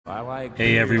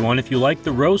Hey everyone, if you like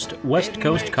the Roast West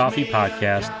Coast Coffee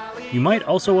podcast, you might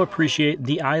also appreciate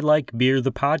the I Like Beer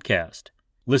the podcast.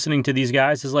 Listening to these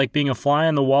guys is like being a fly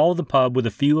on the wall of the pub with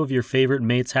a few of your favorite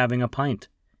mates having a pint.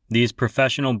 These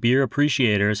professional beer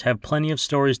appreciators have plenty of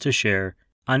stories to share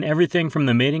on everything from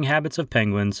the mating habits of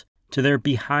penguins to their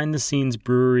behind-the-scenes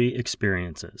brewery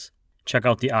experiences. Check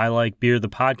out the I Like Beer the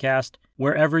podcast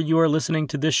wherever you are listening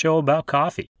to this show about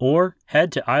coffee, or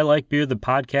head to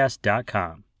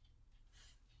ilikebeerthepodcast.com.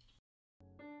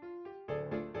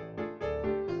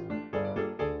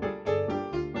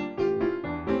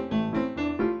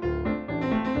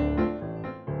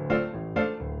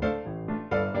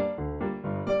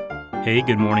 Hey,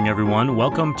 good morning, everyone.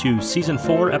 Welcome to Season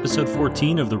 4, Episode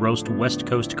 14 of the Roast West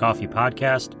Coast Coffee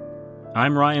Podcast.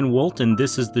 I'm Ryan Wolt, and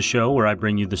this is the show where I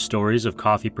bring you the stories of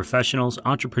coffee professionals,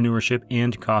 entrepreneurship,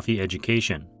 and coffee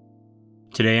education.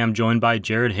 Today, I'm joined by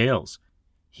Jared Hales.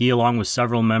 He, along with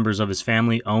several members of his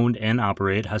family, owned and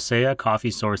operate Hasea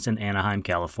Coffee Source in Anaheim,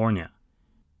 California.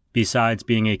 Besides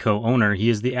being a co-owner, he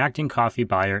is the acting coffee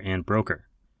buyer and broker.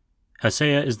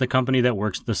 Hasea is the company that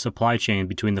works the supply chain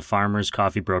between the farmers,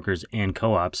 coffee brokers, and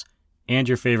co-ops, and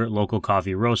your favorite local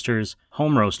coffee roasters,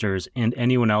 home roasters, and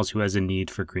anyone else who has a need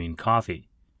for green coffee.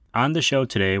 On the show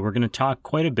today, we're going to talk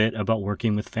quite a bit about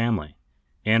working with family,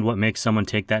 and what makes someone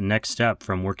take that next step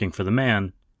from working for the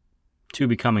man to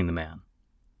becoming the man.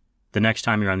 The next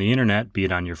time you're on the internet, be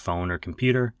it on your phone or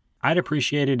computer, I'd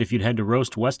appreciate it if you'd head to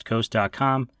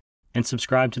roastwestcoast.com and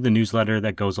subscribe to the newsletter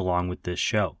that goes along with this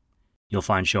show. You'll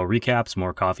find show recaps,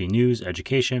 more coffee news,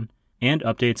 education, and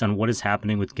updates on what is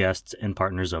happening with guests and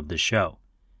partners of this show.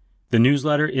 The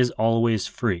newsletter is always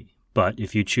free, but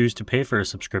if you choose to pay for a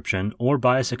subscription or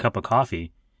buy us a cup of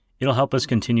coffee, it'll help us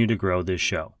continue to grow this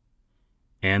show.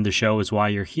 And the show is why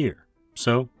you're here,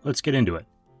 so let's get into it.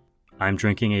 I'm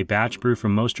drinking a batch brew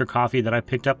from Moster Coffee that I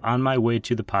picked up on my way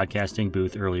to the podcasting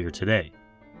booth earlier today.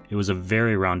 It was a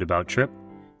very roundabout trip,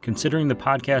 considering the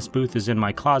podcast booth is in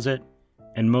my closet,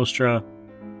 and Mostra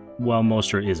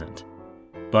isn't.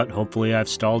 But hopefully I've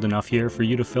stalled enough here for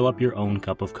you to fill up your own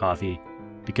cup of coffee,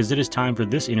 because it is time for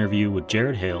this interview with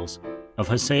Jared Hales of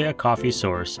Hasea Coffee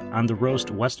Source on the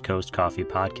Roast West Coast Coffee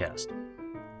Podcast.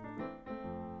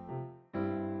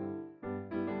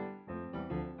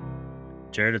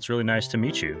 Jared, it's really nice to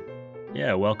meet you.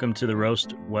 Yeah, welcome to the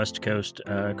Roast West Coast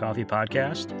Coffee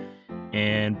Podcast.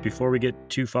 And before we get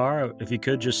too far, if you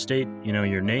could just state,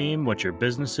 your name, what your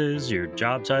business is, your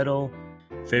job title,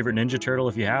 favorite Ninja Turtle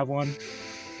if you have one.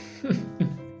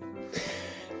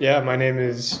 Yeah, my name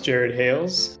is Jared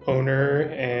Hales, owner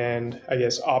and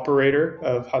operator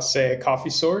of Hasea Coffee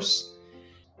Source.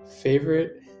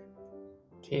 Favorite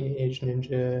Teenage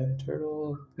Ninja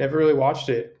Turtle? Never really watched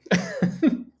it.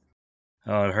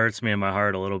 Oh, it hurts me in my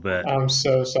heart a little bit. I'm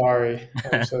so sorry.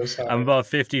 I'm about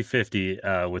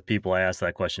 50-50 with people I ask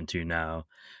that question to now.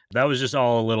 That was just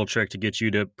all a little trick to get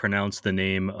you to pronounce the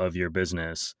name of your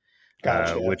business.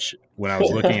 Gotcha. Which, when I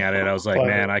was looking at it, I was like,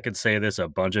 man, I could say this a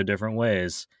bunch of different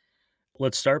ways.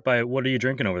 Let's start by, what are you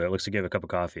drinking over there? It looks like you have a cup of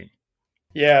coffee.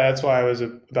 Yeah, that's why I was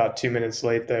about 2 minutes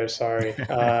late there. Sorry.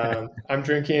 I'm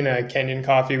drinking a Kenyan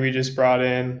coffee we just brought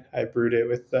in. I brewed it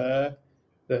with the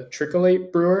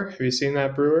Tricolate brewer. Have you seen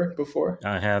that brewer before?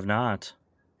 I have not.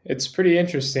 It's pretty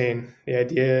interesting. The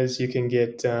idea is you can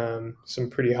get some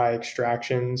pretty high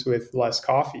extractions with less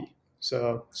coffee.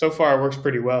 So far it works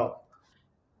pretty well.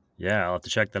 Yeah, I'll have to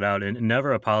check that out. And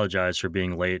never apologize for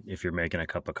being late if you're making a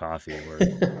cup of coffee.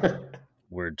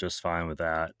 We're just fine with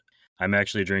that. I'm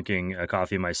actually drinking a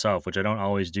coffee myself, which I don't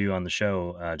always do on the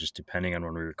show, just depending on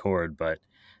when we record, but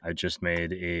I just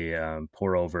made a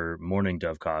pour-over Morning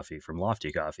Dove coffee from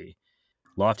Lofty Coffee.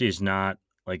 Lofty is not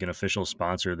like an official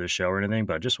sponsor of this show or anything,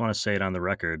 but I just want to say it on the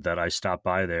record that I stopped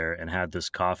by there and had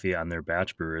this coffee on their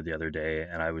batch brewer the other day,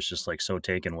 and I was just like so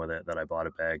taken with it that I bought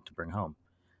a bag to bring home.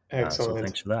 Excellent. So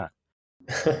thanks for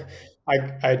that.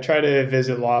 I try to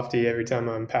visit Lofty every time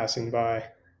I'm passing by.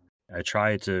 I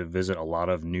try to visit a lot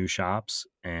of new shops,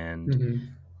 and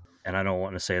I don't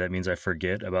want to say that means I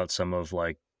forget about some of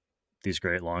like these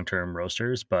great long-term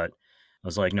roasters, but I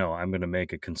was like, no, I'm going to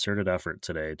make a concerted effort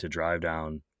today to drive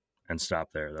down and stop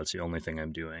there. That's the only thing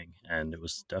I'm doing. And it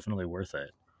was definitely worth it.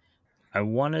 I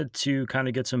wanted to kind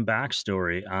of get some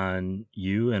backstory on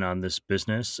you and on this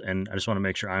business. And I just want to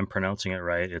make sure I'm pronouncing it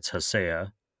right. It's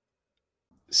Hasea.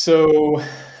 So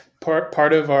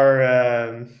part of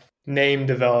our name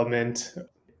development,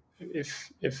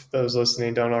 if those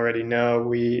listening don't already know,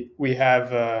 we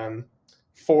have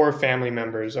 4 family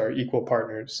members are equal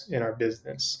partners in our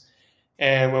business.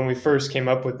 And when we first came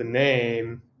up with the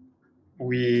name,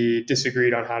 we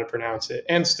disagreed on how to pronounce it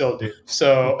and still do.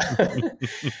 So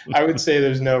I would say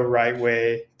there's no right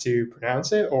way to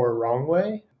pronounce it or wrong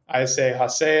way. I say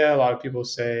Hasea. A lot of people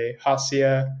say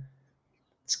Hasia.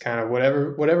 It's kind of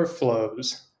whatever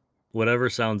flows. Whatever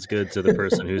sounds good to the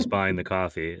person who's buying the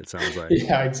coffee, it sounds like.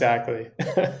 Yeah, exactly.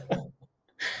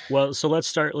 Well, so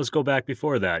let's go back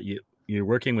before that. You're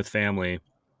working with family,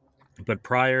 but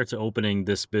prior to opening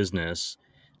this business,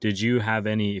 did you have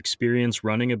any experience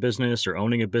running a business or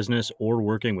owning a business or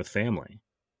working with family?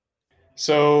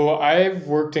 So I've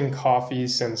worked in coffee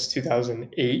since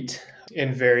 2008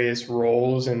 in various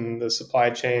roles in the supply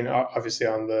chain, obviously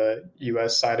on the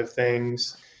US side of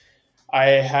things. I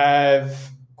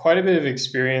have quite a bit of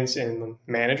experience in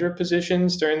manager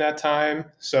positions during that time.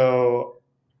 So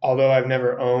although I've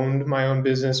never owned my own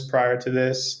business prior to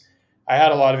this, I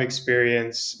had a lot of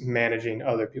experience managing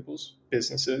other people's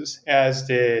businesses, as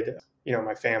did,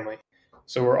 my family.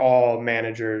 So we're all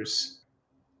managers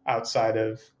outside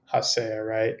of Hasea,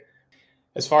 right?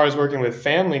 As far as working with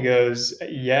family goes,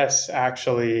 yes,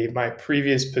 actually, my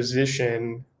previous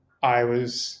position, I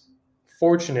was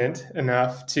fortunate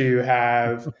enough to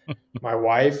have my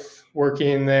wife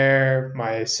working there.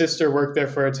 My sister worked there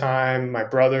for a time. My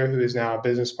brother, who is now a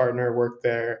business partner, worked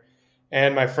there.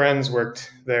 And my friends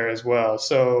worked there as well.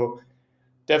 So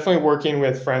definitely working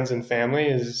with friends and family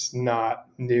is not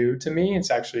new to me.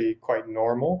 It's actually quite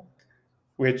normal,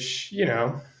 which,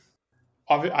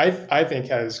 I think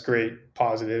has great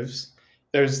positives.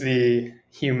 There's the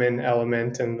human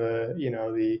element and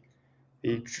the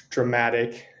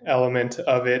dramatic element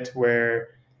of it where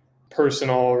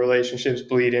personal relationships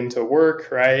bleed into work,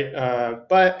 right?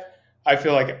 But I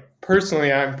feel like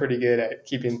personally, I'm pretty good at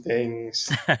keeping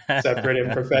things separate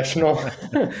and professional.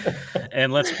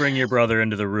 And let's bring your brother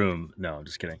into the room. No, I'm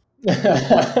just kidding.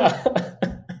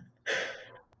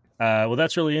 Well,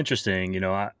 that's really interesting.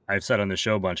 I've said on the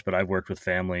show a bunch, but I've worked with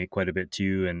family quite a bit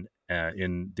too. And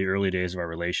in the early days of our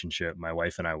relationship, my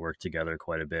wife and I worked together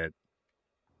quite a bit.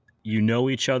 You know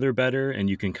each other better and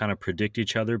you can kind of predict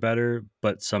each other better.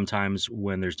 But sometimes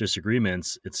when there's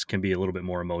disagreements, it can be a little bit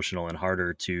more emotional and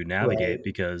harder to navigate, right?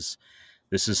 Because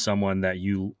this is someone that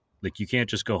you can't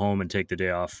just go home and take the day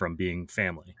off from being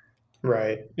family.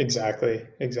 Right. Exactly.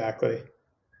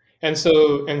 And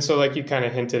so like you kind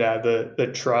of hinted at,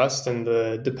 the trust and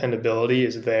the dependability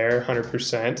is there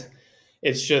 100%.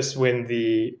 It's just when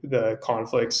the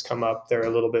conflicts come up, they're a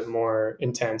little bit more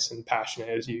intense and passionate,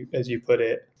 as you put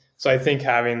it. So I think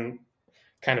having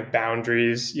kind of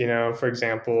boundaries, for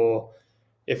example,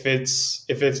 if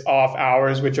it's off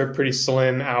hours, which are pretty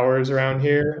slim hours around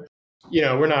here,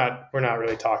 we're not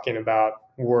really talking about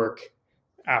work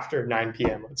after 9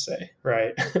 p.m., let's say,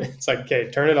 right? It's like,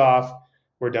 okay, turn it off.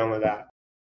 We're done with that.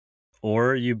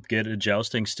 Or you get a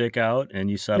jousting stick out and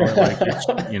you settle it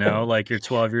like you're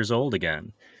 12 years old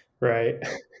again. Right.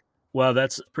 Well,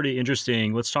 that's pretty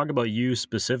interesting. Let's talk about you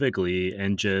specifically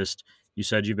and just, you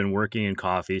said you've been working in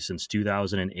coffee since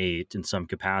 2008 in some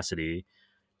capacity.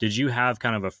 Did you have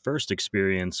kind of a first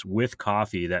experience with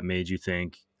coffee that made you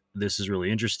think, this is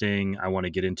really interesting, I want to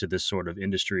get into this sort of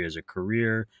industry as a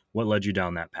career? What led you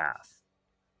down that path?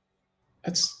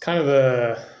 That's kind of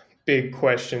a big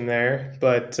question there,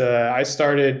 but I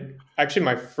started, actually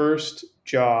my first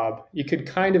job, you could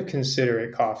kind of consider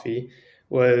it coffee,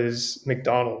 was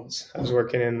McDonald's. I was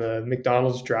working in the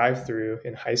McDonald's drive-thru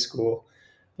in high school.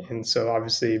 And so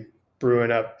obviously brewing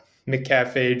up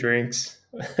McCafe drinks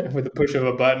with the push of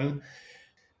a button.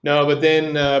 No, but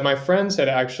then my friends had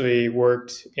actually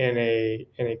worked in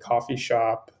a coffee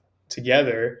shop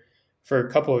together for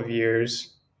a couple of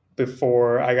years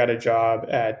before I got a job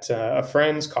at a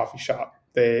friend's coffee shop.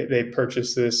 They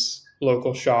purchased this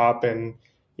local shop and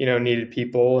needed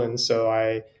people, and so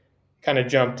I kind of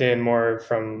jumped in more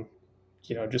from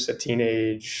just a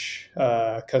teenage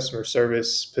customer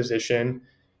service position,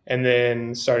 and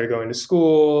then started going to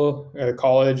school,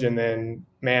 college, and then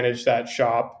managed that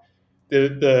shop.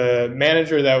 The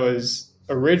manager that was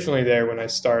originally there when I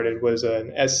started was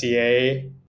an SCA.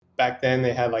 Back then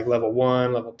they had like level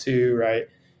 1, level 2, right?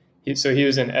 So he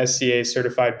was an SCA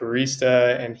certified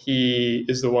barista, and he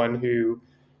is the one who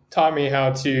taught me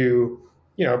how to,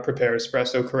 prepare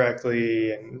espresso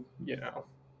correctly and,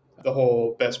 the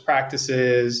whole best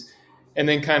practices. And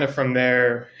then kind of from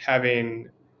there, having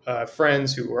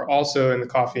friends who were also in the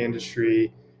coffee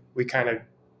industry, we kind of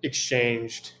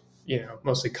exchanged,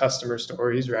 mostly customer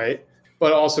stories, right?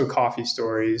 But also coffee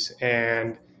stories.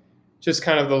 And just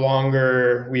kind of the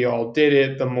longer we all did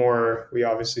it, the more we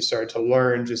obviously started to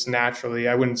learn just naturally.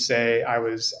 I wouldn't say I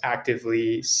was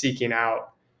actively seeking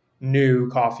out new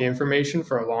coffee information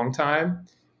for a long time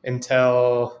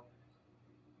until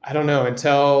I don't know,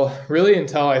 until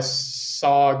I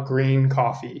saw green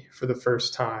coffee for the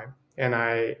first time, and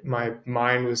my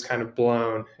mind was kind of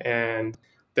blown. And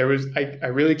I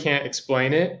really can't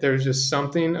explain it. There's just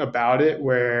something about it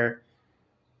where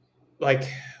like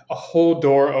a whole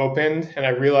door opened and I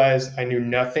realized I knew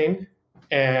nothing.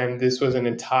 And this was an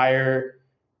entire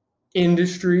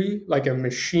industry, like a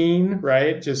machine,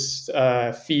 right? Just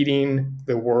feeding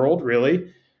the world,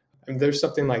 really. I mean, there's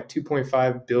something like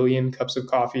 2.5 billion cups of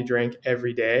coffee drank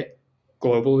every day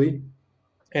globally.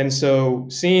 And so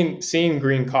seeing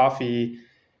green coffee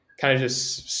kind of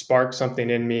just sparked something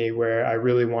in me where I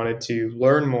really wanted to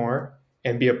learn more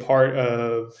and be a part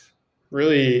of,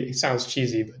 really, it sounds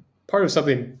cheesy, but part of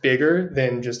something bigger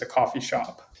than just a coffee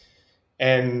shop.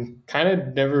 And kind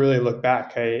of never really looked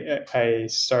back. I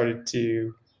started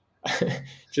to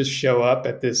just show up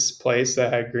at this place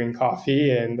that had green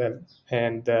coffee, and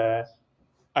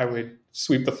I would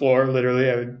sweep the floor. Literally,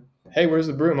 I would, hey, where's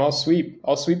the broom? I'll sweep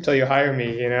till you hire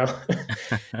me, you know.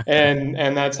 And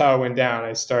that's how it went down.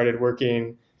 I started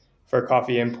working for a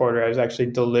coffee importer. I was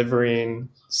actually delivering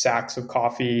sacks of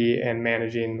coffee and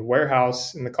managing the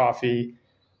warehouse and the coffee.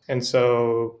 And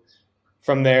so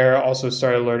from there, also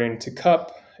started learning to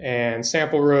cup and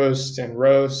sample roast and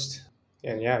roast.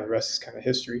 And yeah, the rest is kind of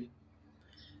history.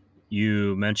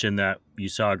 You mentioned that you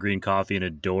saw green coffee and a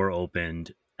door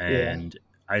opened, Yeah. and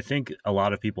I think a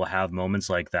lot of people have moments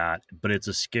like that, but it's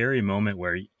a scary moment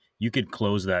where you could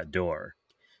close that door.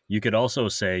 You could also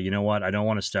say, you know what, I don't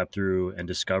want to step through and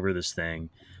discover this thing.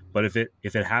 But if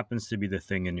it happens to be the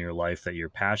thing in your life that you're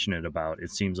passionate about,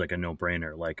 it seems like a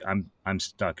no-brainer. Like I'm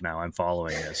stuck now. I'm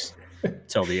following this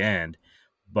till the end.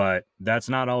 But that's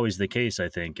not always the case, I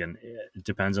think, and it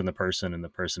depends on the person and the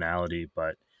personality.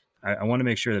 But I want to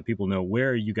make sure that people know, where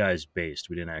are you guys based?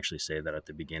 We didn't actually say that at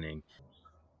the beginning.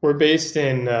 We're based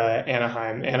in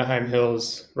Anaheim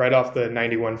Hills, right off the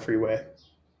 91 freeway.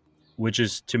 Which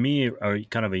is, to me,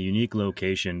 kind of a unique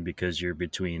location because you're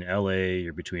between LA,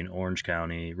 you're between Orange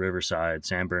County, Riverside,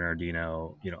 San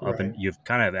Bernardino, up, and Right. you've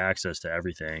kind of have access to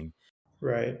everything.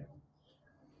 Right.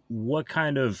 What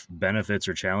kind of benefits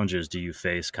or challenges do you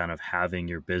face kind of having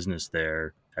your business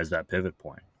there as that pivot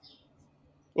point?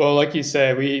 Well, like you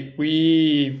said,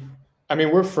 I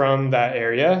mean, we're from that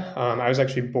area. I was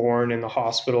actually born in the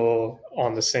hospital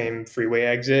on the same freeway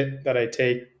exit that I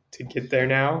take to get there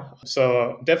now.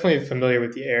 So definitely familiar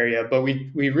with the area, but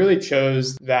we really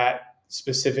chose that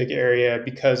specific area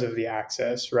because of the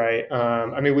access, right?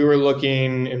 I mean, we were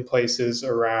looking in places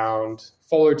around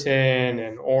Fullerton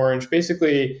and Orange,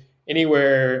 basically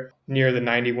anywhere near the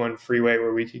 91 freeway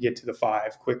where we could get to the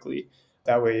 5 quickly.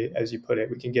 That way, as you put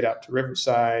it, we can get out to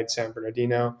Riverside, San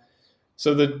Bernardino.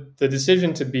 So the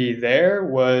decision to be there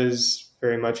was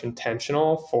very much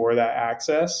intentional for that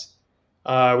access.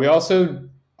 We also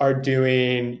are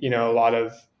doing, a lot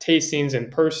of tastings in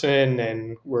person,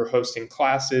 and we're hosting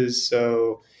classes.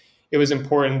 So it was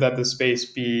important that the space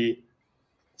be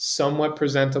somewhat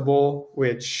presentable,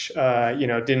 which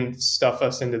didn't stuff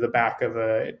us into the back of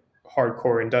a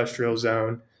hardcore industrial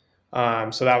zone.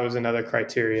 So that was another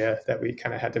criteria that we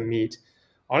kind of had to meet.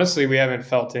 Honestly, we haven't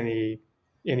felt any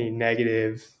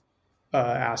negative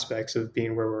aspects of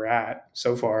being where we're at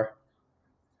so far.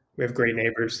 We have great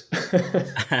neighbors.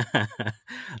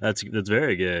 That's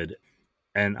very good.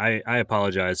 And I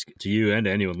apologize to you and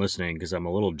to anyone listening because I'm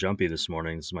a little jumpy this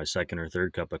morning. This is my second or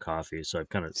third cup of coffee, so I've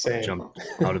kind of Same. jumped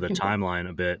out of the timeline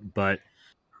a bit. But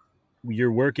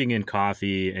you're working in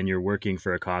coffee and you're working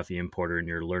for a coffee importer and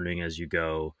you're learning as you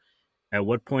go. At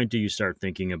what point do you start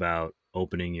thinking about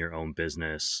opening your own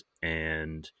business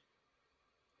and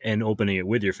opening it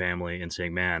with your family and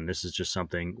saying, man, this is just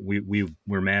something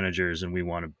we're managers and we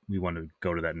want to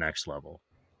go to that next level?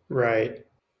 Right.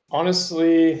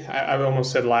 Honestly, I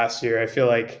almost said last year. I feel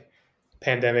like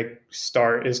pandemic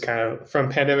start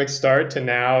to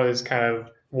now is kind of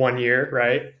 1 year,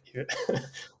 right?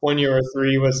 1 year or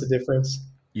three, what's the difference?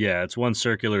 Yeah, it's one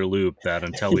circular loop that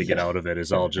until we get Yeah. out of it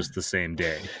is all just the same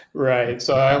day. Right.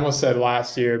 So I almost said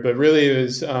last year, but really it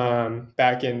was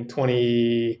back in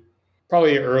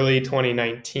probably early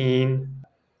 2019.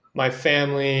 My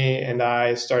family and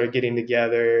I started getting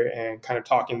together and kind of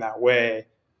talking that way,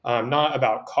 not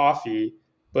about coffee,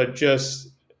 but just,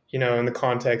 in the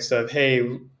context of, hey,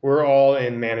 we're all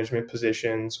in management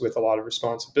positions with a lot of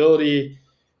responsibility.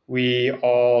 We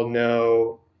all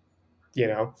know, you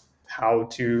know, how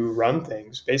to run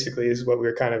things, basically, is what we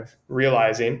were kind of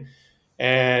realizing.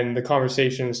 And the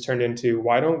conversations turned into,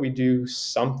 why don't we do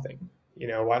something?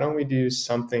 Why don't we do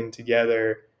something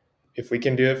together? If we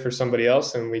can do it for somebody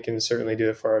else, then we can certainly do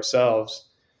it for ourselves.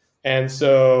 And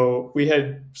so we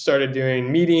had started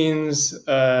doing meetings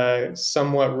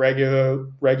somewhat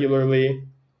regularly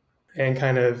and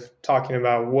kind of talking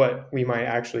about what we might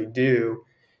actually do.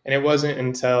 And it wasn't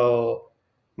until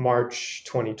March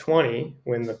 2020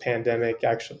 when the pandemic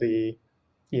actually,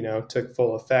 took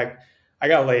full effect. I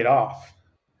got laid off.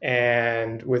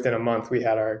 And within a month, we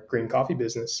had our green coffee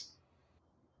business.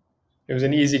 It was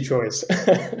an easy choice.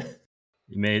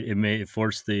 It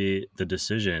forced the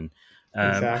decision.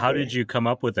 How did Exactly. you come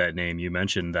up with that name? You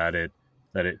mentioned that it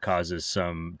causes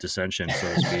some dissension,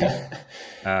 so to speak.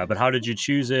 But how did you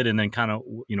choose it? And then kind of,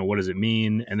 what does it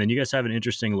mean? And then you guys have an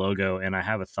interesting logo, and I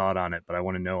have a thought on it, but I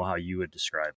want to know how you would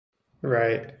describe it.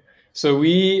 Right. So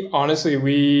we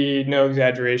no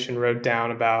exaggeration, wrote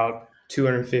down about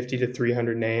 250 to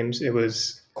 300 names. It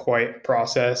was quite a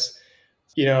process.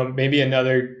 Maybe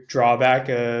another drawback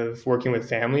of working with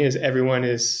family is everyone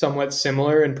is somewhat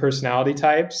similar in personality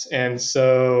types. And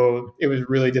so it was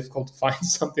really difficult to find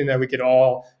something that we could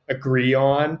all agree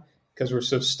on because we're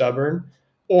so stubborn.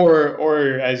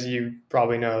 Or as you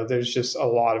probably know, there's just a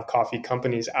lot of coffee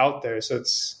companies out there. So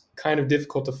it's kind of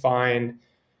difficult to find,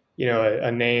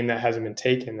 a name that hasn't been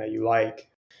taken that you like.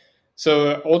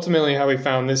 So ultimately, how we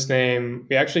found this name,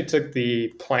 we actually took the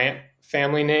plant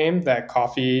family name that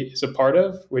coffee is a part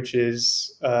of, which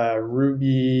is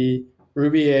Rubiaceae,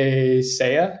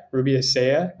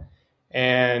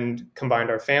 and combined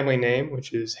our family name,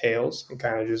 which is Hales, and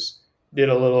kind of just did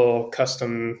a little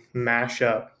custom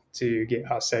mashup to get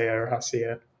Hasea or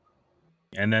Hasea.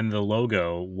 And then the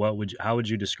logo, how would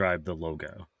you describe the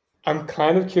logo? I'm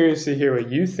kind of curious to hear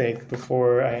what you think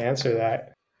before I answer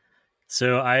that.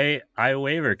 So I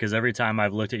waver because every time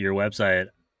I've looked at your website,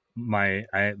 my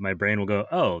brain will go,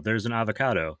 oh, there's an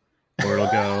avocado, or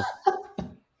it'll go,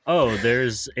 oh,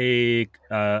 there's a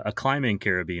climbing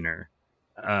carabiner.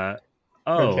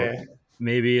 Okay.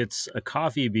 Maybe it's a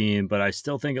coffee bean, but I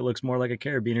still think it looks more like a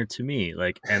carabiner to me.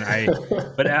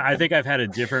 But I think I've had a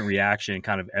different reaction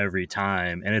kind of every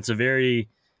time, and it's a very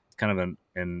kind of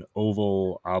an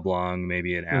oval, oblong,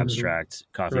 maybe an abstract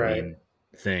coffee Right. bean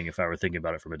thing if I were thinking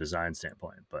about it from a design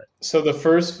standpoint. But So the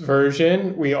first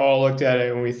version, we all looked at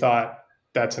it and we thought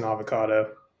that's an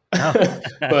avocado.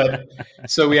 But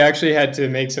so we actually had to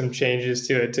make some changes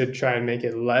to it to try and make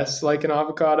it less like an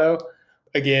avocado.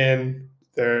 Again,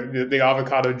 the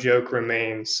avocado joke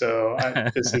remains. So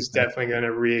this is definitely going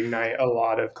to reignite a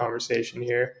lot of conversation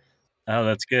here. Oh,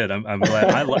 that's good. I'm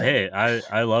glad. Hey,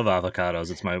 I love avocados.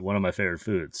 It's one of my favorite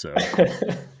foods. So,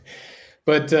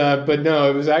 but no,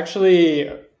 it was actually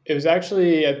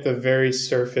at the very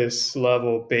surface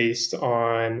level based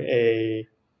on a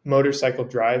motorcycle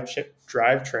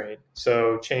drivetrain,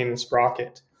 so chain and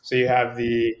sprocket. So you have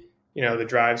the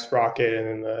drive sprocket and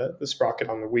then the sprocket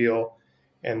on the wheel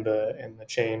and the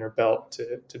chain or belt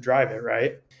to drive it,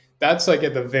 right? That's like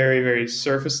at the very, very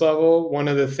surface level. One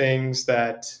of the things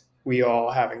that we all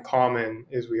have in common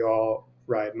is we all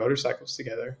ride motorcycles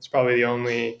together. It's probably the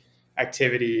only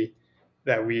activity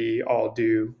that we all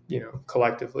do,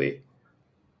 collectively.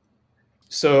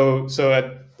 So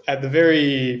at the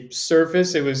very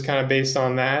surface, it was kind of based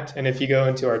on that. And if you go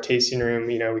into our tasting room,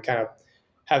 we kind of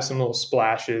have some little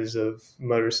splashes of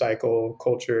motorcycle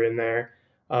culture in there.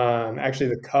 Actually,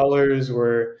 the colors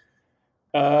were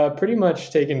pretty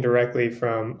much taken directly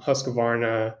from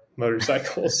Husqvarna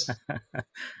motorcycles.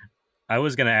 I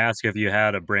was going to ask if you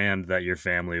had a brand that your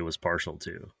family was partial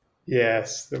to.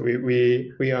 Yes,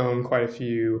 we own quite a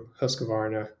few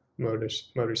Husqvarna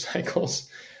motorcycles.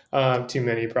 Too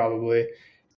many probably.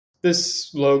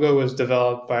 This logo was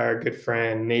developed by our good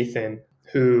friend Nathan,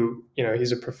 who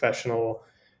he's a professional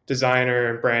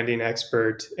designer and branding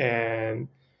expert, and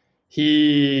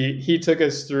he took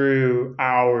us through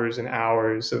hours and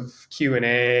hours of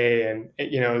Q&A, and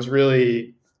it was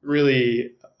really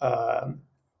really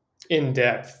in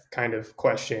depth kind of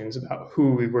questions about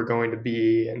who we were going to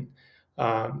be, and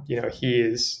he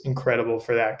is incredible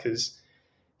for that because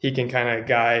he can kind of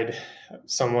guide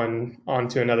someone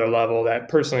onto another level that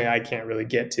personally I can't really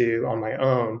get to on my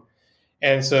own.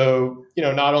 And so,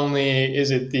 not only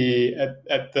is it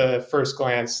at the first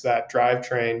glance that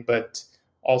drivetrain, but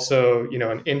also,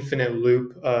 an infinite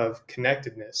loop of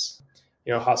connectedness.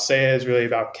 Hasea is really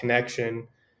about connection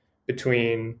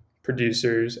between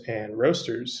producers and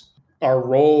roasters. Our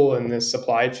role in this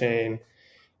supply chain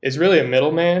is really a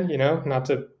middleman, not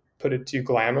to put it too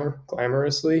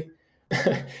glamorously.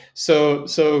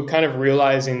 So kind of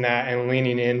realizing that and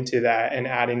leaning into that and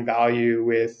adding value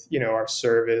with, our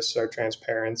service, our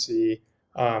transparency,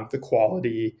 the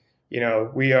quality,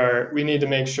 we need to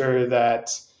make sure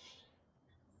that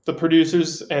the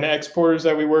producers and exporters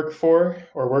that we work for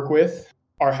or work with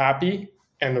are happy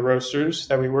and the roasters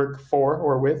that we work for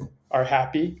or with are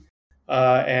happy,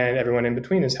 and everyone in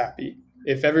between is happy.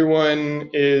 If everyone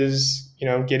is,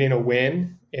 getting a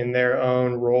win in their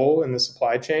own role in the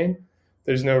supply chain,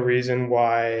 there's no reason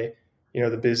why,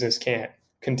 the business can't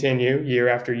continue year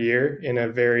after year in a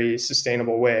very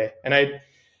sustainable way. And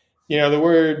the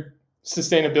word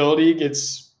sustainability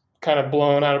gets kind of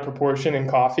blown out of proportion in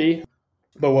coffee.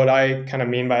 But what I kind of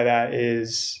mean by that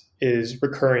is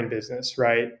recurring business,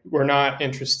 right? We're not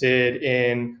interested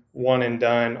in one and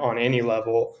done on any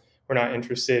level. We're not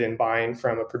interested in buying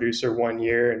from a producer one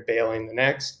year and bailing the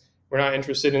next. We're not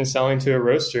interested in selling to a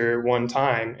roaster one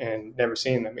time and never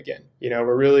seeing them again.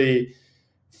 We're really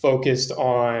focused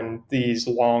on these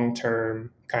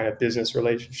long-term kind of business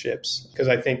relationships because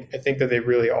I think that they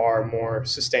really are more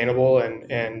sustainable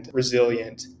and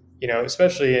resilient,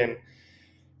 especially in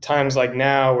times like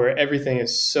now where everything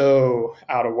is so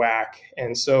out of whack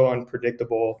and so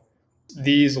unpredictable.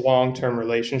 These long-term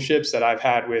relationships that I've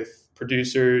had with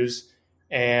producers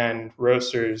and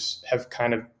roasters have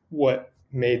kind of what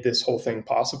made this whole thing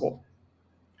possible.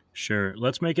 Sure.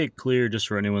 Let's make it clear just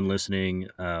for anyone listening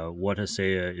what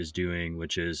Haseya is doing,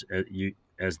 which is you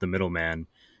as the middleman,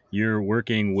 you're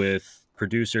working with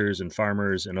producers and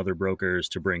farmers and other brokers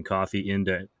to bring coffee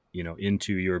into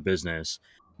your business,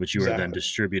 which you are then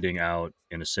distributing out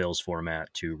in a sales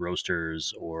format to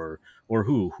roasters or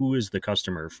who is the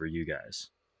customer for you guys?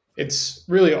 It's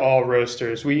really all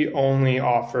roasters. We only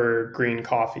offer green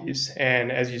coffees.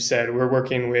 And as you said, we're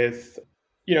working with,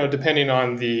 depending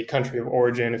on the country of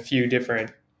origin, a few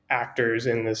different actors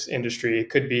in this industry. It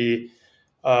could be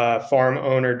a farm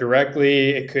owner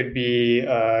directly. It could be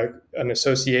an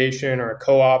association or a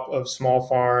co-op of small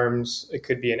farms. It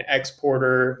could be an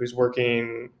exporter who's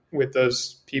working with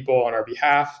those people on our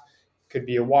behalf. It could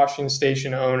be a washing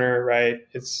station owner, right?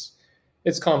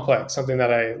 It's complex, something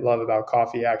that I love about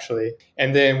coffee, actually.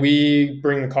 And then we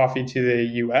bring the coffee to the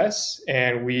US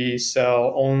and we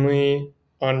sell only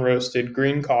unroasted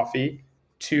green coffee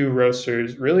to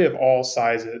roasters really of all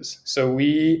sizes. So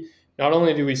not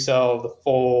only do we sell the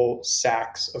full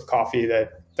sacks of coffee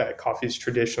that coffee is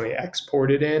traditionally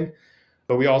exported in,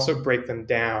 but we also break them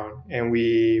down and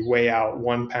we weigh out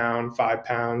 1 pound, 5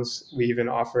 pounds. We even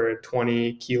offer a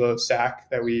 20-kilo sack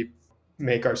that we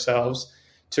make ourselves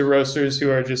to roasters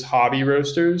who are just hobby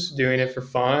roasters doing it for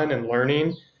fun and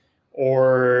learning,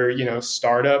 or,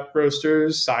 startup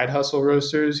roasters, side hustle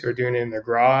roasters who are doing it in their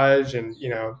garage and,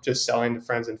 just selling to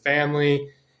friends and family,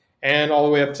 and all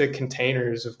the way up to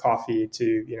containers of coffee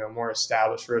to, more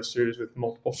established roasters with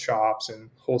multiple shops and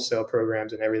wholesale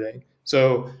programs and everything.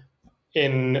 So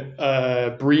in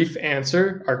a brief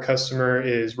answer, our customer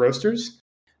is roasters.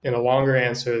 In a longer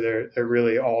answer, they're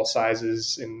really all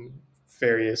sizes and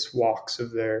various walks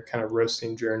of their kind of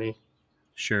roasting journey.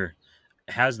 Sure.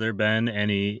 Has there been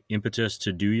any impetus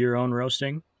to do your own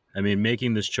roasting? I mean,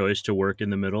 making this choice to work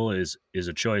in the middle is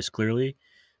a choice, clearly.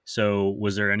 So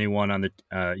was there anyone on the,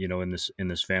 in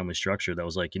this family structure that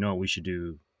was like, we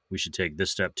should take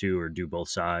this step too, or do both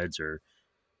sides, or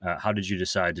how did you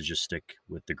decide to just stick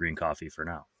with the green coffee for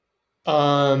now?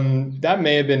 That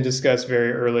may have been discussed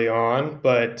very early on,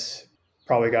 but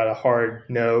probably got a hard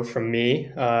no from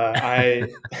me. I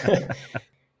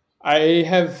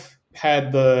have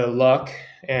had the luck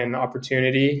and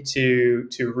opportunity to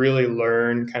really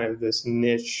learn kind of this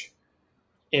niche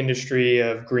industry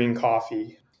of green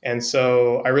coffee. And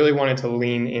so I really wanted to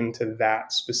lean into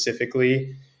that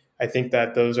specifically. I think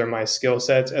that those are my skill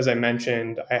sets. As I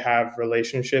mentioned, I have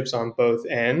relationships on both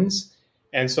ends.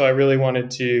 And so I really wanted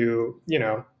to,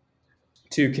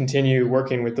 to continue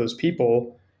working with those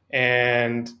people.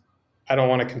 And I don't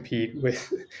want to compete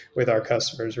with our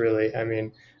customers, really. I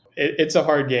mean, it's a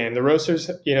hard game. The roasters,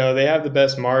 they have the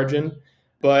best margin,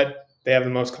 but they have the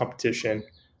most competition.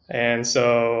 And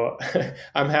so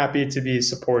I'm happy to be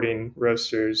supporting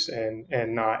roasters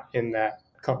and not in that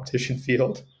competition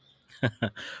field.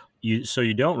 So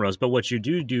you don't roast, but what you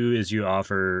do is you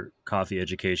offer coffee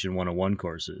education 101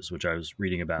 courses, which I was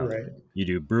reading about. Right. You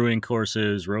do brewing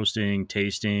courses, roasting,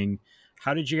 tasting.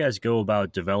 How did you guys go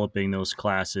about developing those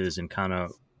classes, and kind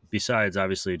of, besides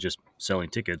obviously just selling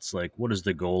tickets, like what is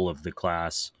the goal of the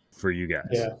class for you guys?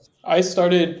 Yeah, I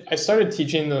started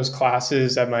teaching those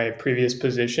classes at my previous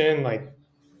position like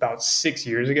about 6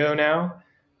 years ago now.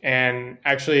 And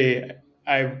actually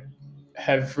I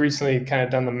have recently kind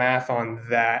of done the math on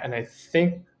that. And I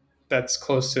think that's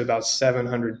close to about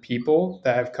 700 people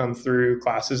that have come through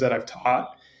classes that I've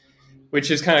taught,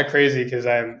 which is kind of crazy because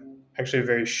I'm actually a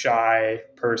very shy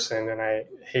person and I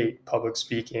hate public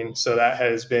speaking. So that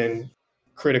has been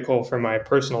critical for my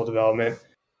personal development.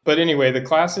 But anyway, the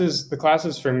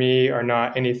classes for me are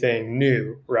not anything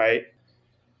new, right?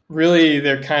 Really,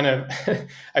 they're kind of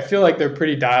I feel like they're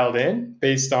pretty dialed in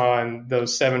based on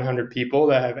those 700 people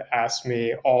that have asked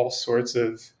me all sorts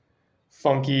of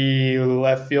funky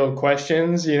left field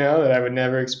questions, that I would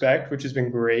never expect, which has been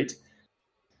great.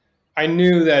 I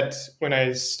knew that when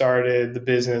I started the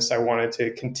business, I wanted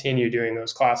to continue doing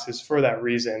those classes for that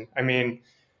reason. I mean,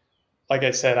 like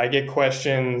I said, I get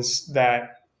questions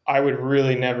that I would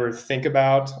really never think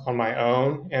about on my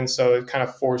own. And so it kind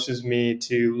of forces me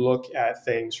to look at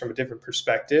things from a different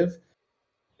perspective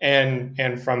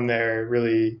and from there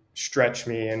really stretch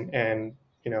me and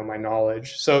my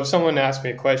knowledge. So if someone asks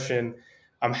me a question,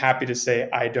 I'm happy to say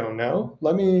I don't know.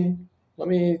 Let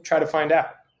me try to find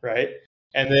out, right?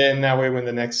 And then that way when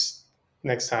the next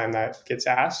time that gets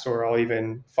asked, or I'll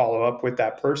even follow up with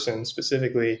that person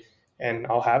specifically, and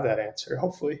I'll have that answer,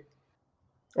 hopefully.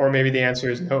 Or maybe the answer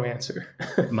is no answer.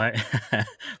 My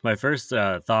my first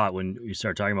thought when you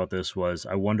started talking about this was,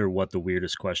 I wonder what the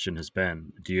weirdest question has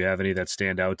been. Do you have any that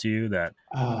stand out to you that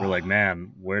were like,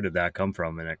 man, where did that come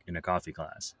from in a coffee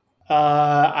class?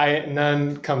 I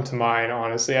none come to mind,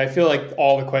 honestly. I feel like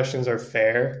all the questions are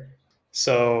fair.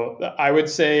 So I would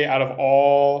say out of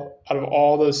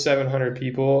all those 700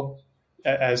 people,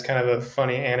 as kind of a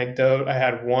funny anecdote, I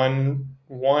had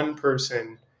one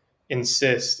person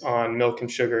insist on milk and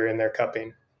sugar in their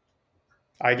cupping.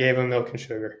 I gave them milk and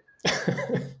sugar.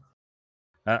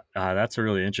 That's a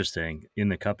really interesting in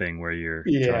the cupping where you're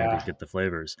trying to Yeah, get the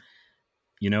flavors.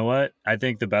 You know what? I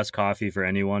think the best coffee for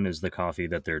anyone is the coffee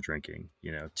that they're drinking, to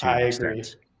I an agree.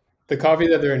 extent. The coffee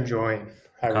that they're enjoying,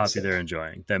 The I would coffee say. they're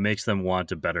enjoying that makes them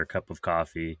want a better cup of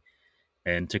coffee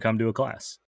and to come to a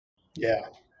class. Yeah,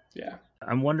 yeah.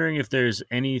 I'm wondering if there's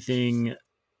anything,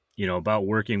 about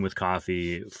working with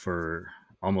coffee for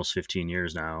almost 15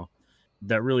 years now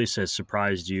that really says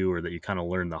surprised you or that you kind of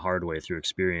learned the hard way through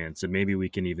experience. And maybe we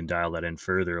can even dial that in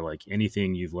further, like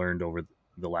anything you've learned over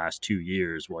the last 2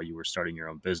 years while you were starting your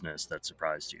own business that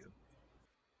surprised you.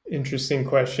 Interesting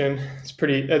question. I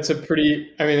mean, it's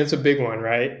a big one,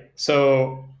 right?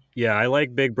 So, Yeah, I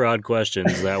like big, broad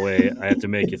questions. That way I have to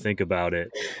make you think about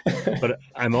it. But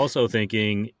I'm also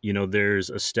thinking, there's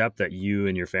a step that you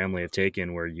and your family have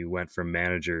taken where you went from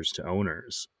managers to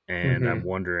owners. And I'm mhm,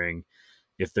 wondering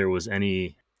if there was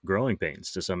any growing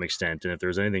pains to some extent. And if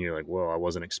there's anything you're like, whoa, I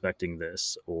wasn't expecting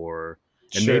this.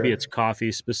 And maybe sure. it's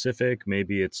coffee specific,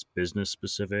 maybe it's business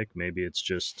specific, maybe it's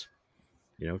just,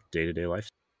 day to day life.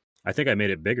 I think I made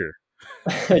it bigger.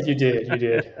 You did, you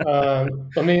did.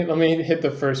 Let me hit the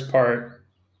first part.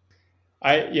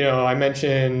 I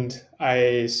mentioned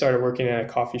I started working at a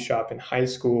coffee shop in high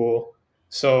school.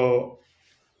 So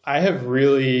I have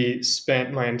really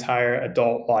spent my entire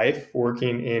adult life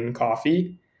working in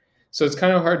coffee. So it's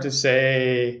kind of hard to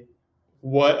say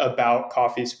what about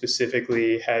coffee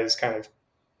specifically has kind of,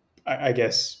 I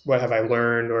guess, what have I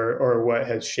learned or what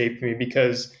has shaped me?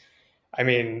 Because I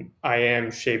mean, I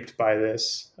am shaped by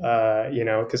this,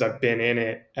 because I've been in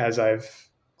it as I've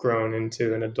grown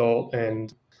into an adult,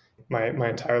 and my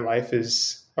entire life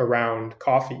is around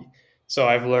coffee. So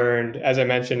I've learned, as I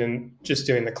mentioned, in just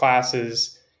doing the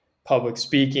classes, public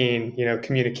speaking,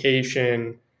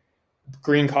 communication.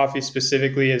 Green coffee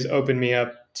specifically has opened me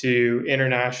up to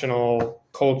international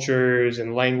cultures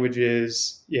and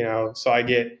languages. So I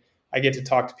get to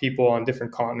talk to people on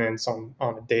different continents on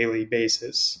a daily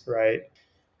basis, right?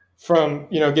 From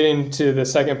getting to the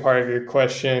second part of your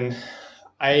question,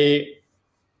 I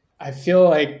I feel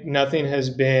like nothing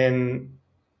has been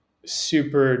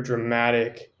super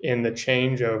dramatic in the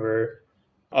changeover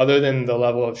other than the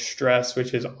level of stress, which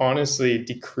has honestly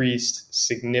decreased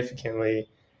significantly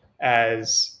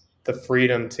as the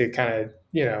freedom to kind of,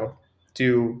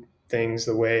 do things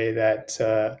the way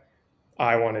that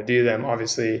I want to do them.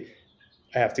 Obviously,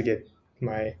 I have to get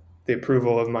the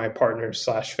approval of my partner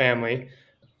slash family,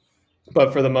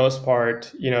 but for the most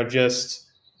part, just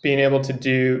being able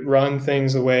to run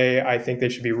things the way I think they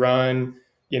should be run,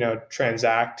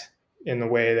 transact in the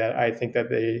way that I think that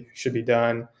they should be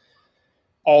done.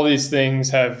 All these things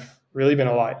have really been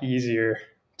a lot easier,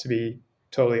 to be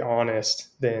totally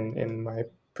honest, than in my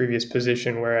previous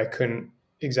position where I couldn't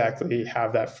exactly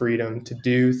have that freedom to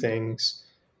do things,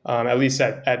 at least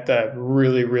at the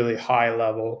really, really high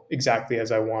level, exactly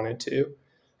as I wanted to.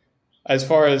 As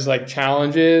far as like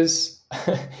challenges,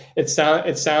 it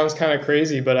sounds kind of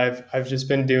crazy, but I've just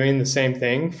been doing the same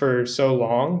thing for so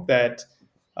long that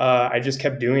I just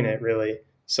kept doing it really.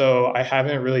 So I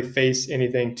haven't really faced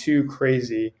anything too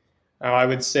crazy. Now I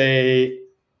would say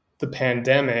the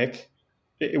pandemic,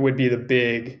 it would be the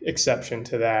big exception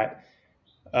to that.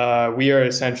 We are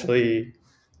essentially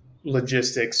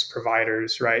logistics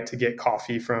providers, right, to get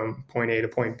coffee from point A to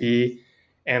point B.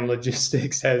 And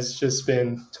logistics has just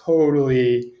been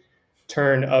totally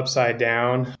turned upside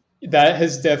down. That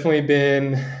has definitely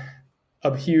been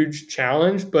a huge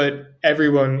challenge, but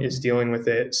everyone is dealing with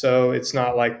it. So it's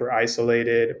not like we're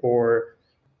isolated or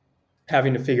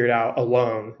having to figure it out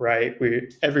alone, right?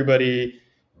 Everybody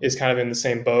is kind of in the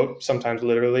same boat, sometimes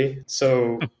literally.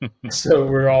 So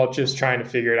we're all just trying to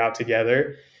figure it out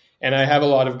together. And I have a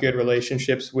lot of good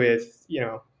relationships with,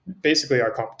 basically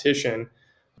our competition,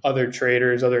 other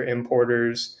traders, other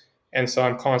importers. And so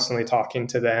I'm constantly talking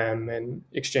to them and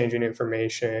exchanging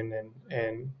information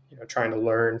and trying to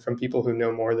learn from people who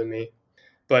know more than me.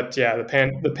 But yeah,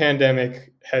 the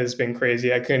pandemic has been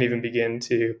crazy. I couldn't even begin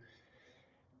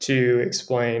to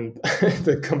explain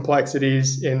the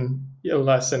complexities in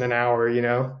less than an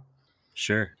hour.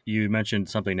 Sure. You mentioned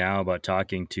something now about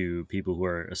talking to people who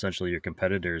are essentially your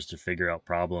competitors to figure out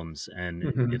problems, and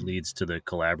it Mm-hmm. leads to the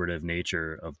collaborative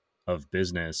nature of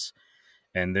business.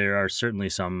 And there are certainly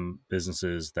some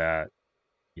businesses that,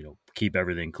 keep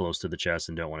everything close to the chest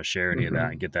and don't want to share any of that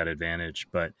and Mm-hmm. get that advantage.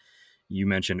 But you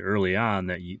mentioned early on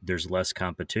that there's less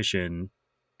competition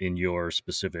in your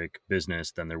specific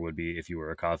business than there would be if you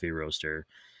were a coffee roaster.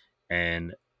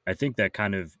 And I think that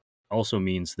kind of also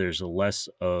means there's less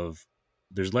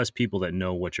people that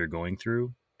know what you're going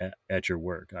through at your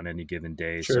work on any given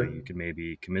day. So Sure. you can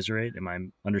maybe commiserate. Am I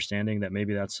understanding that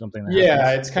maybe that's something that Yeah,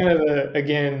 happens? it's kind of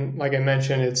again, like I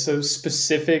mentioned, it's a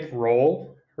specific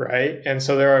role, right? And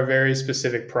so there are very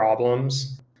specific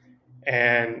problems.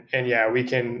 And yeah, we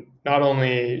can not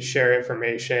only share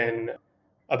information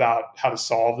about how to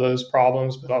solve those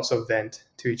problems, but also vent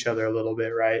to each other a little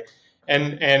bit, right?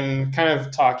 And kind of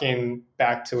talking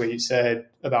back to what you said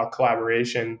about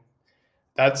collaboration,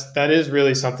 that is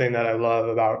really something that I love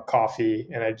about coffee,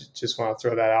 and I just want to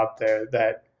throw that out there,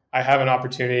 that I have an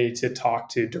opportunity to talk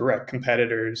to direct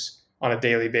competitors on a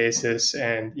daily basis,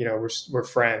 and we're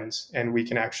friends, and we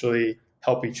can actually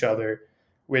help each other,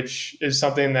 which is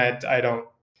something that I don't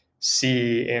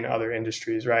see in other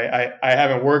industries, right? I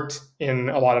haven't worked in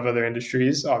a lot of other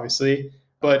industries, obviously,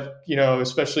 but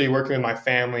especially working with my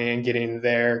family and getting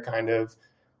their kind of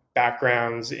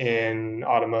backgrounds in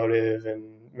automotive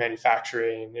and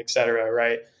manufacturing, et cetera,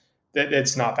 right? That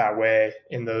it's not that way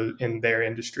in their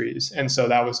industries. And so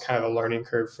that was kind of a learning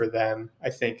curve for them, I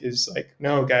think, is like,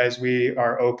 no, guys, we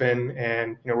are open,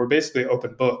 and we're basically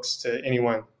open books to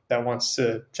anyone that wants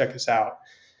to check us out.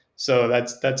 So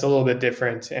that's a little bit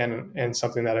different, and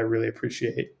something that I really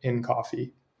appreciate in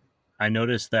coffee. I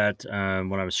noticed that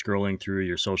when I was scrolling through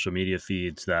your social media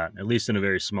feeds, that at least in a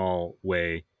very small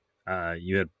way,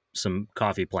 you had some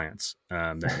coffee plants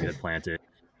that you had planted.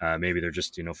 Maybe they're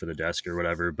just for the desk or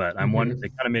whatever. But it Mm-hmm.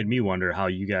 kind of made me wonder how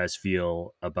you guys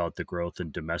feel about the growth in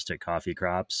domestic coffee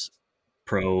crops.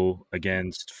 Pro,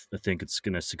 against, I think it's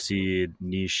going to succeed,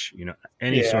 niche.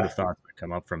 Any sort of Yeah. thoughts that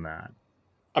come up from that.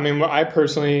 I mean,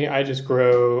 I just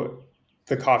grow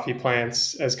the coffee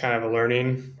plants as kind of a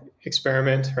learning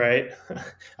experiment, right?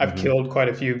 I've Hmm. killed quite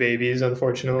a few babies,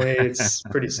 unfortunately. It's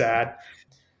pretty sad.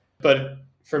 But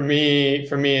for me,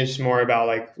 it's more about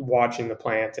like watching the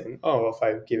plant and, oh, if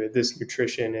I give it this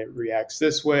nutrition, it reacts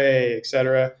this way,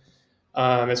 etc.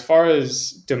 As far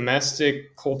as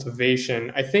domestic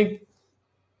cultivation, I think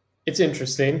it's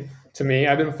interesting to me.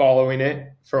 I've been following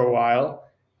it for a while.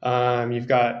 You've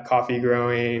got coffee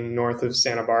growing north of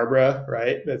Santa Barbara,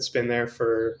 right? That's been there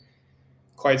for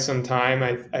quite some time.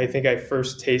 I think I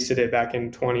first tasted it back in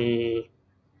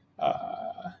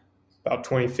about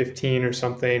 2015 or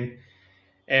something,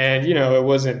 and it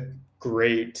wasn't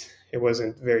great. It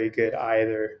wasn't very good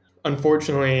either.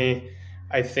 Unfortunately,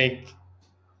 I think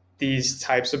these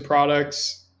types of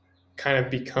products kind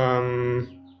of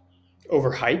become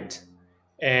overhyped,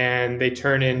 and they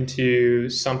turn into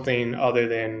something other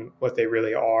than what they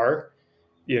really are.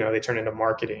 They turn into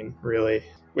marketing, really,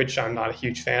 which I'm not a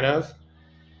huge fan of.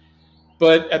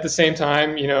 But at the same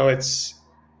time, it's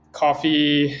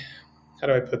coffee. How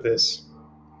do I put this?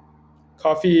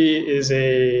 Coffee is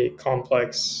a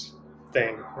complex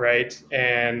thing, right?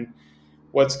 And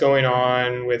what's going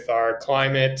on with our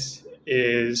climate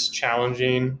is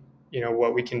challenging,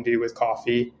 what we can do with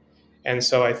coffee. And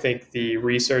so I think the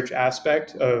research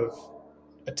aspect of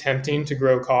attempting to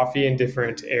grow coffee in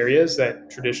different areas that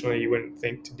traditionally you wouldn't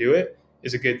think to do it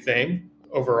is a good thing.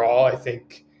 Overall, I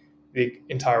think the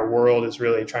entire world is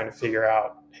really trying to figure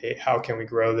out, hey, how can we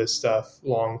grow this stuff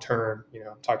long term?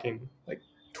 I'm talking like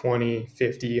 20,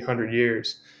 50, 100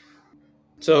 years.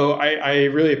 So I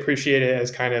really appreciate it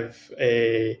as kind of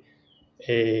a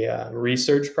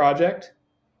research project.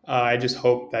 I just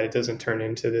hope that it doesn't turn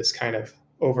into this kind of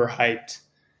overhyped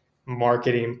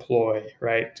marketing ploy,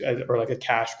 right? Or like a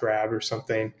cash grab or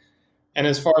something. And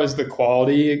as far as the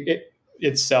quality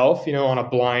itself, on a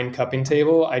blind cupping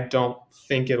table, I don't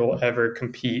think it'll ever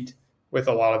compete with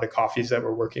a lot of the coffees that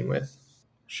we're working with.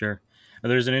 Sure.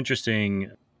 There's an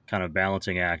interesting kind of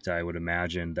balancing act, I would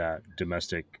imagine, that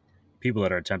people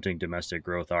that are attempting domestic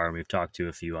growth are. And we've talked to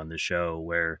a few on the show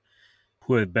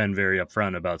who have been very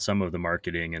upfront about some of the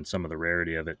marketing and some of the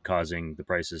rarity of it causing the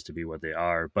prices to be what they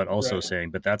are, but also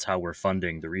saying, but that's how we're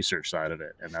funding the research side of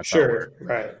it. And that's how we're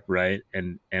right.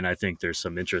 And I think there's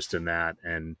some interest in that.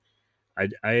 And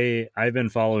I've been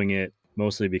following it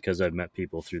mostly because I've met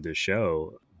people through this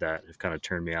show that have kind of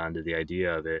turned me on to the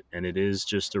idea of it. And it is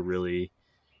just a really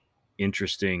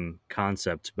interesting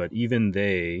concept, but even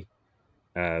they,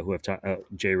 who have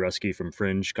Jay Rusky from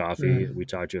Fringe Coffee, we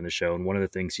talked to in the show, and one of the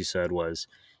things he said was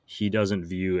he doesn't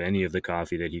view any of the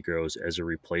coffee that he grows as a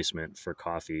replacement for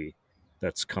coffee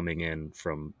that's coming in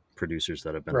from producers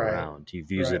that have been around. He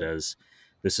views it as,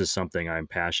 this is something I'm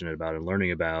passionate about and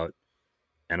learning about,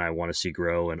 and I want to see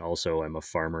grow, and also I'm a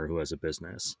farmer who has a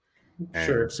business.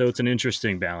 And so it's an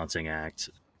interesting balancing act.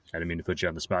 I didn't mean to put you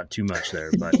on the spot too much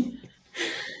there, but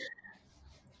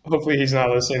hopefully he's not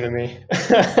listening to me.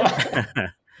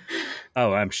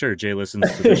 Oh, I'm sure Jay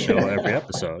listens to the show every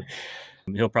episode.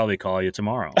 He'll probably call you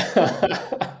tomorrow.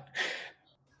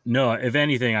 No, if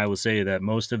anything, I will say that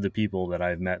most of the people that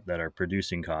I've met that are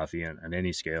producing coffee on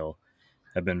any scale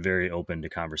have been very open to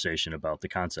conversation about the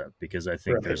concept, because I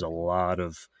think there's a lot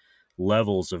of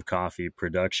levels of coffee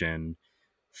production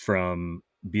from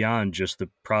beyond just the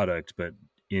product, but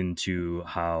into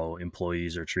how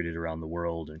employees are treated around the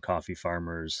world, and coffee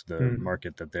farmers, the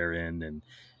market that they're in,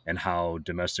 and how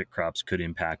domestic crops could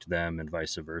impact them and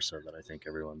vice versa, that I think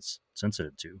everyone's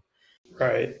sensitive to.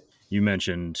 Right. You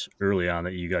mentioned early on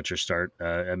that you got your start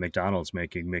at McDonald's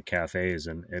making McCafes,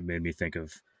 and it made me think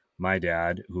of my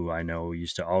dad, who I know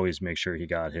used to always make sure he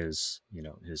got his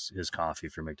coffee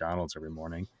from McDonald's every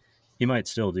morning. He might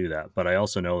still do that, but I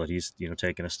also know that he's,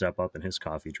 taken a step up in his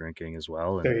coffee drinking as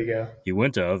well. And there you go. He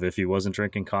wouldn't have if he wasn't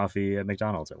drinking coffee at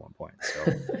McDonald's at one point.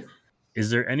 So is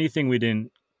there anything we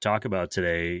didn't talk about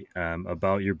today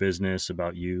about your business,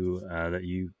 about you, that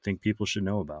you think people should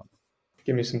know about?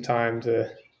 Give me some time to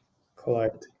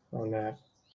collect on that.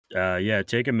 Yeah,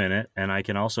 take a minute. And I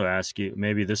can also ask you,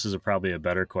 maybe this is probably a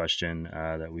better question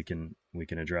that we can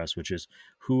address, which is,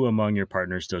 who among your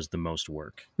partners does the most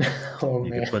work? You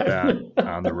can put that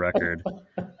on the record.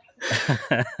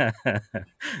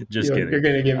 Just kidding. You're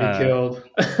going to get me killed.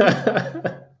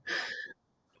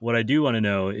 What I do want to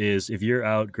know is, if you're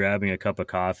out grabbing a cup of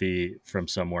coffee from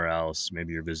somewhere else,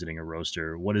 maybe you're visiting a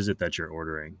roaster, what is it that you're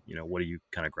ordering? What do you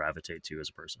kind of gravitate to as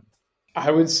a person? I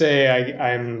would say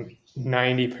I'm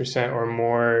 90% or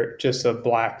more just a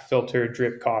black filtered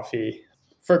drip coffee,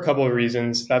 for a couple of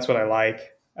reasons. That's what I like.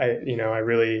 I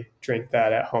really drink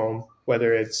that at home,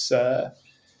 whether it's a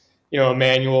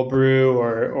manual brew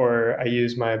or I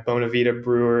use my Bonavita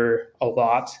brewer a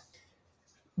lot.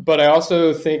 But I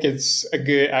also think it's a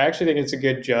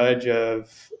good judge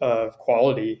of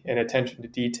quality and attention to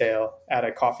detail at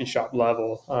a coffee shop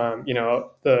level.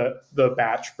 The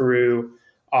batch brew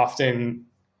often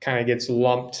kind of gets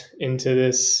lumped into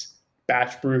this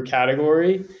batch brew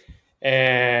category.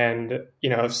 And,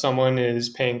 if someone is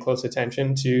paying close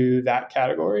attention to that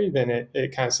category, then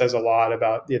it kind of says a lot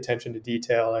about the attention to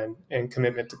detail and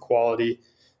commitment to quality.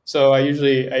 So I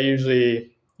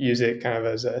usually use it kind of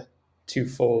as a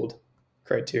twofold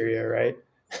criteria, right?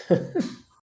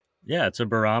 Yeah, it's a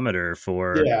barometer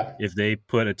for if they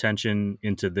put attention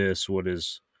into this, what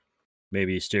is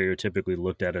maybe stereotypically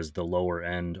looked at as the lower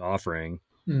end offering,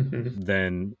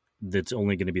 then it's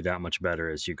only going to be that much better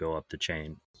as you go up the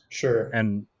chain. Sure.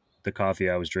 And the coffee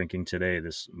I was drinking today,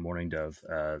 this Morning Dove,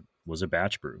 was a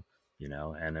batch brew,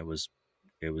 and it was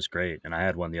great. And I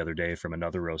had one the other day from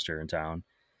another roaster in town,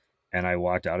 and I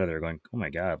walked out of there going, oh my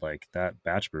God, like that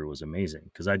batch brew was amazing.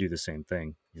 Because I do the same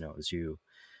thing, as you.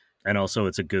 And also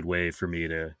it's a good way for me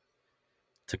to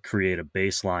create a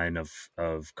baseline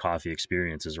of coffee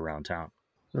experiences around town.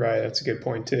 Right. That's a good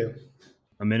point too.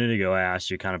 A minute ago, I asked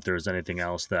you kind of if there was anything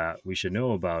else that we should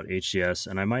know about HCS.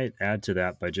 And I might add to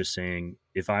that by just saying,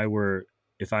 if I were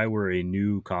a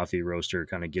new coffee roaster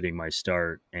kind of getting my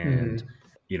start and,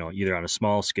 either on a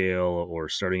small scale or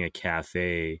starting a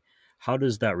cafe, how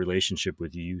does that relationship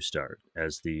with you start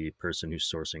as the person who's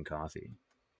sourcing coffee?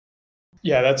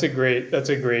 Yeah, that's a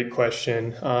great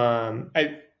question.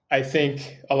 I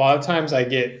think a lot of times I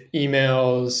get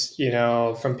emails,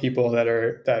 from people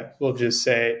that will just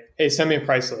say, hey, send me a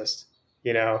price list,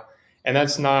 and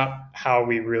that's not how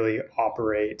we really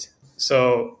operate.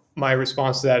 So my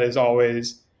response to that is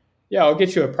always, yeah, I'll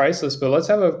get you a price list, but let's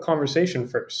have a conversation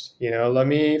first. Let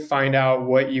me find out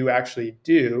what you actually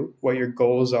do, what your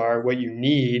goals are, what you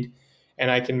need,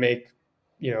 and I can make,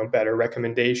 better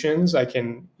recommendations.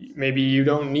 Maybe you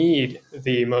don't need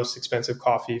the most expensive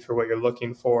coffee for what you're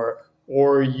looking for,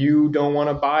 or you don't want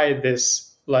to buy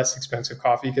this less expensive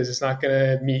coffee because it's not going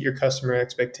to meet your customer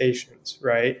expectations,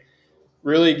 right?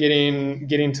 Really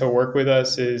getting to work with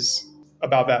us is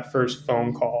about that first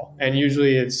phone call. And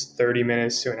usually it's 30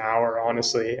 minutes to an hour,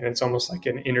 honestly. And it's almost like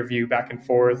an interview back and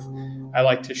forth. I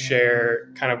like to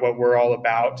share kind of what we're all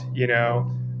about,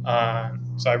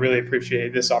 So I really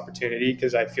appreciate this opportunity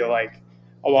because I feel like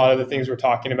a lot of the things we're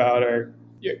talking about are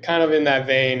kind of in that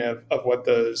vein of what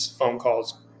those phone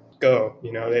calls go.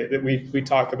 We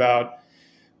talk about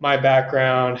my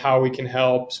background, how we can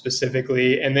help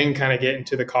specifically, and then kind of get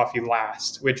into the coffee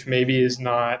last, which maybe is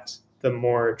not the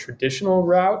more traditional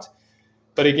route.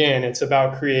 But again, it's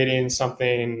about creating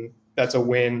something that's a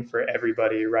win for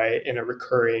everybody, right? In a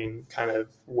recurring kind of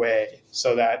way,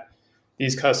 so that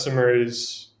these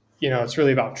customers, it's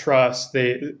really about trust.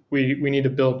 We need to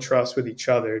build trust with each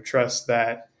other, trust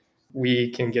that we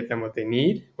can get them what they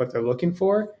need, what they're looking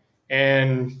for,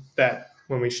 and that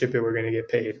when we ship it, we're going to get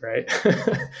paid, right?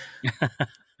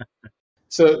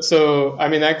 So I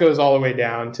mean, that goes all the way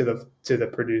down to the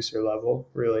producer level,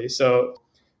 really. So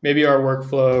maybe our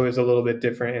workflow is a little bit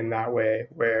different in that way,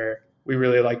 where we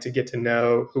really like to get to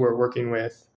know who we're working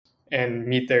with and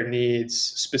meet their needs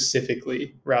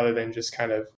specifically, rather than just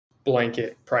kind of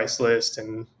blanket price list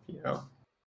and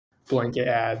blanket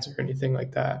ads or anything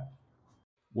like that.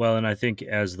 Well, and I think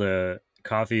as the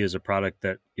coffee is a product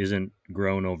that isn't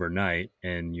grown overnight,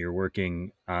 and you're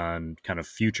working on kind of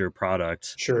future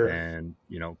product, sure, and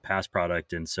past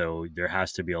product, and so there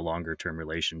has to be a longer term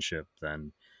relationship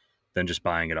than just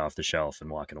buying it off the shelf and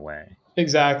walking away.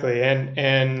 Exactly.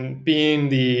 And being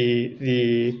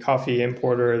the coffee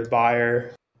importer or the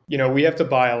buyer, we have to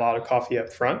buy a lot of coffee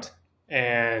up front,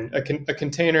 and a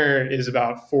container is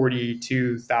about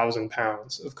 42,000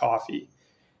 pounds of coffee.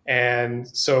 And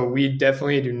so we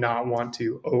definitely do not want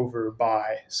to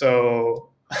overbuy.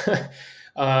 So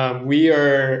we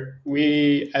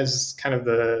as kind of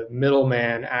the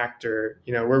middleman actor,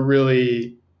 we're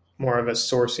really more of a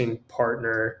sourcing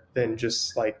partner than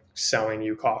just like selling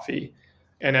you coffee.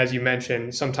 And as you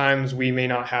mentioned, sometimes we may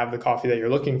not have the coffee that you're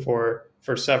looking for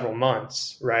several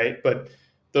months, right? But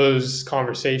those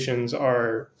conversations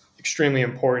are extremely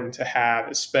important to have,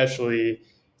 especially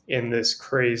in this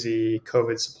crazy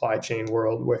COVID supply chain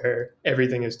world where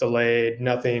everything is delayed,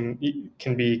 nothing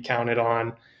can be counted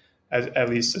on, at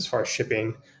least as far as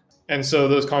shipping. And so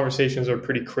those conversations are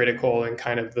pretty critical in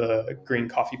kind of the green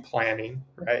coffee planning,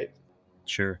 right?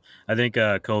 Sure. I think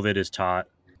COVID has taught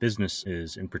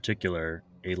businesses in particular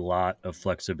a lot of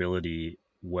flexibility,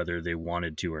 whether they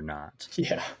wanted to or not.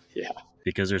 Yeah.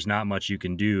 Because there's not much you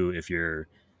can do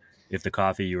if the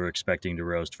coffee you were expecting to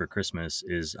roast for Christmas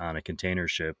is on a container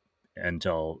ship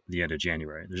until the end of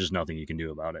January. There's just nothing you can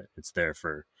do about it. It's there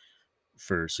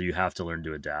so you have to learn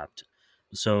to adapt.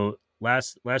 So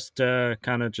last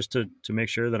kind of just to make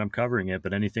sure that I'm covering it,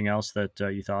 but anything else that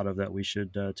you thought of that we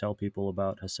should tell people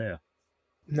about Hasea?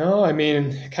 No, I mean,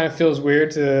 it kind of feels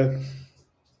weird to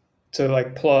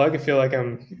like plug. I feel like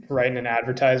I'm writing an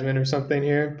advertisement or something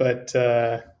here, but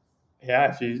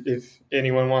yeah, if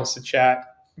anyone wants to chat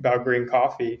about green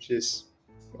coffee, just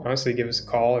honestly give us a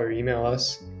call or email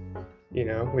us.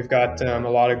 We've got a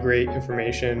lot of great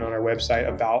information on our website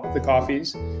about the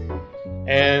coffees,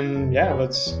 and yeah,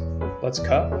 let's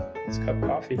cup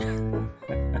coffee.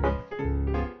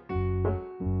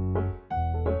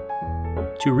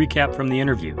 To recap from the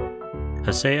interview,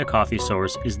 Hasea Coffee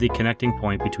Source is the connecting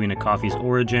point between a coffee's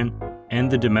origin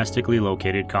and the domestically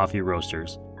located coffee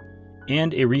roasters,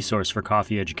 and a resource for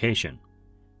coffee education.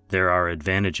 There are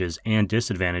advantages and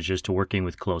disadvantages to working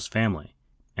with close family.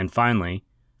 And finally,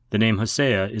 the name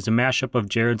Hasea is a mashup of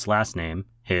Jared's last name,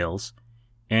 Hales,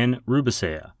 and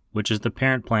Rubacea, which is the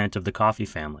parent plant of the coffee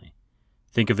family.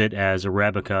 Think of it as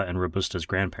Arabica and Robusta's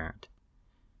grandparent.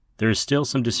 There is still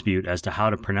some dispute as to how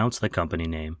to pronounce the company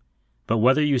name, but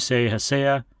whether you say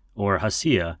Hasea or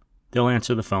Hasea, they'll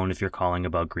answer the phone if you're calling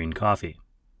about green coffee.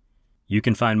 You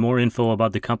can find more info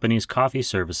about the company's coffee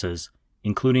services,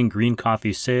 including green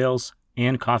coffee sales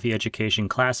and coffee education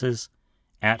classes,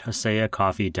 at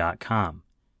HaseaCoffee.com.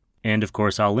 And of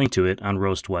course, I'll link to it on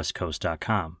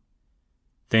RoastWestCoast.com.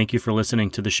 Thank you for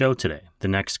listening to the show today. The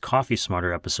next Coffee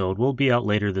Smarter episode will be out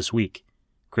later this week.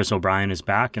 Chris O'Brien is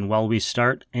back, and while we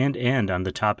start and end on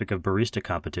the topic of barista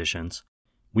competitions,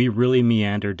 we really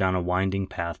meander down a winding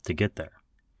path to get there.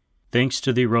 Thanks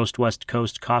to the Roast West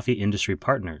Coast coffee industry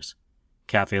partners,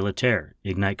 Café La Terre,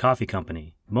 Ignite Coffee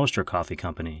Company, Mostra Coffee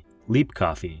Company, Leap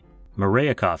Coffee,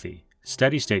 Maria Coffee,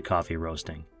 Steady State Coffee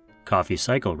Roasting, Coffee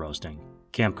Cycle Roasting,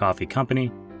 Camp Coffee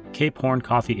Company, Cape Horn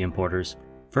Coffee Importers,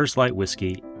 First Light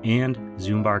Whiskey, and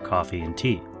Zumbar Coffee and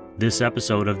Tea. This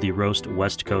episode of the Roast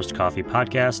West Coast Coffee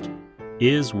Podcast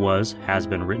has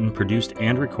been written, produced,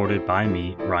 and recorded by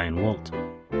me, Ryan Wolt.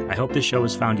 I hope this show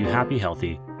has found you happy,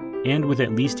 healthy, and with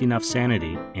at least enough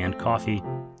sanity and coffee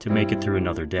to make it through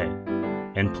another day.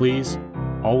 And please,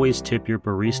 always tip your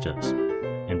baristas,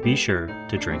 and be sure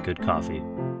to drink good coffee.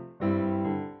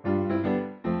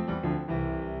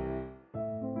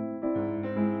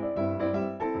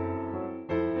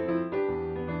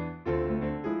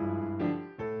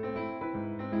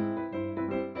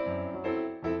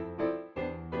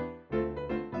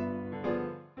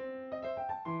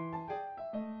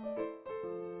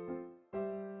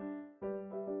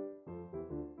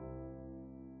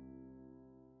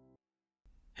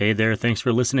 Hey there, thanks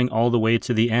for listening all the way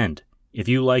to the end. If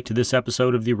you liked this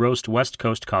episode of the Roast West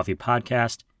Coast Coffee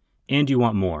Podcast, and you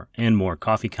want more and more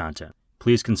coffee content,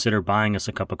 please consider buying us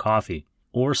a cup of coffee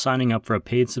or signing up for a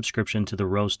paid subscription to the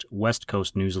Roast West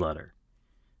Coast newsletter.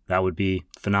 That would be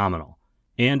phenomenal.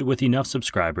 And with enough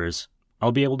subscribers,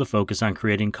 I'll be able to focus on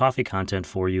creating coffee content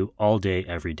for you all day,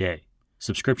 every day.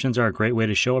 Subscriptions are a great way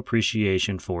to show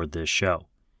appreciation for this show.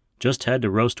 Just head to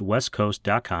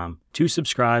roastwestcoast.com to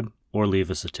subscribe or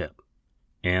leave us a tip.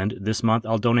 And this month,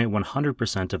 I'll donate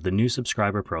 100% of the new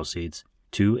subscriber proceeds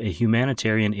to a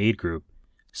humanitarian aid group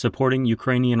supporting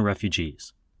Ukrainian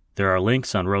refugees. There are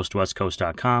links on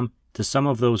roastwestcoast.com to some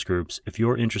of those groups if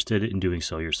you're interested in doing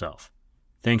so yourself.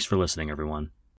 Thanks for listening, everyone.